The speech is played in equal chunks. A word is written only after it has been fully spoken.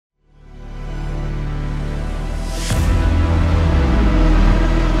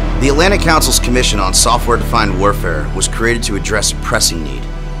The Atlantic Council's Commission on Software-Defined Warfare was created to address a pressing need: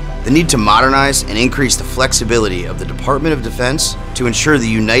 the need to modernize and increase the flexibility of the Department of Defense to ensure the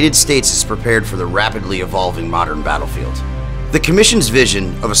United States is prepared for the rapidly evolving modern battlefield. The Commission's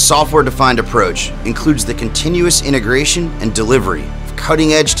vision of a software-defined approach includes the continuous integration and delivery of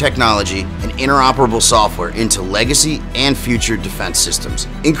cutting-edge technology and interoperable software into legacy and future defense systems,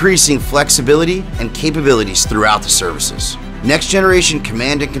 increasing flexibility and capabilities throughout the services. Next Generation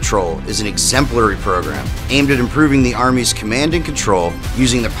Command and Control is an exemplary program aimed at improving the Army's command and control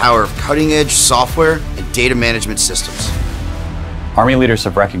using the power of cutting-edge software and data management systems. Army leaders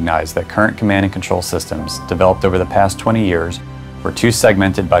have recognized that current command and control systems, developed over the past 20 years, were too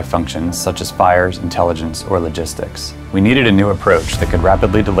segmented by functions such as fires, intelligence, or logistics. We needed a new approach that could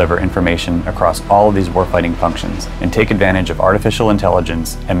rapidly deliver information across all of these warfighting functions and take advantage of artificial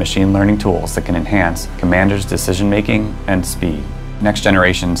intelligence and machine learning tools that can enhance commanders' decision-making and speed. Next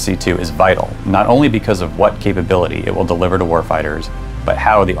Generation C2 is vital, not only because of what capability it will deliver to warfighters, but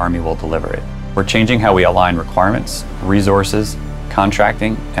how the Army will deliver it. We're changing how we align requirements, resources,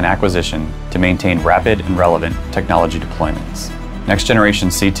 contracting, and acquisition to maintain rapid and relevant technology deployments. Next Generation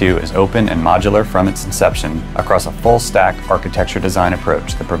C2 is open and modular from its inception across a full-stack architecture design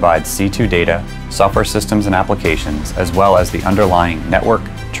approach that provides C2 data, software systems and applications, as well as the underlying network,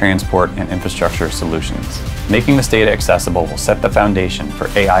 transport, and infrastructure solutions. Making this data accessible will set the foundation for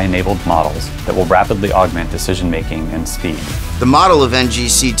AI-enabled models that will rapidly augment decision-making and speed. The model of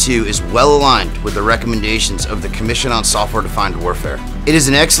NGC2 is well aligned with the recommendations of the Commission on Software-Defined Warfare. It is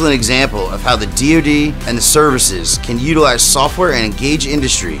an excellent example of how the DoD and the services can utilize software and engage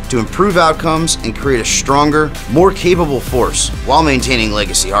industry to improve outcomes and create a stronger, more capable force while maintaining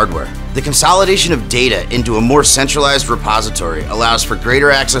legacy hardware. The consolidation of data into a more centralized repository allows for greater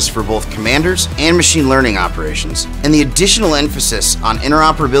access for both commanders and machine learning operations, and the additional emphasis on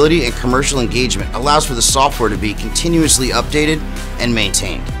interoperability and commercial engagement allows for the software to be continuously updated and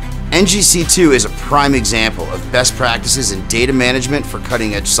maintained. NGC2 is a prime example of best practices in data management for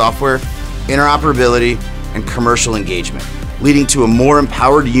cutting-edge software, interoperability, and commercial engagement, leading to a more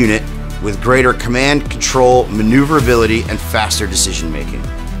empowered unit with greater command, control, maneuverability, and faster decision-making.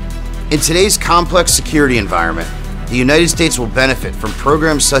 In today's complex security environment, the United States will benefit from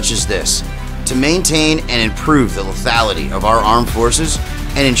programs such as this to maintain and improve the lethality of our armed forces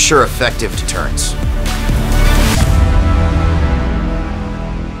and ensure effective deterrence.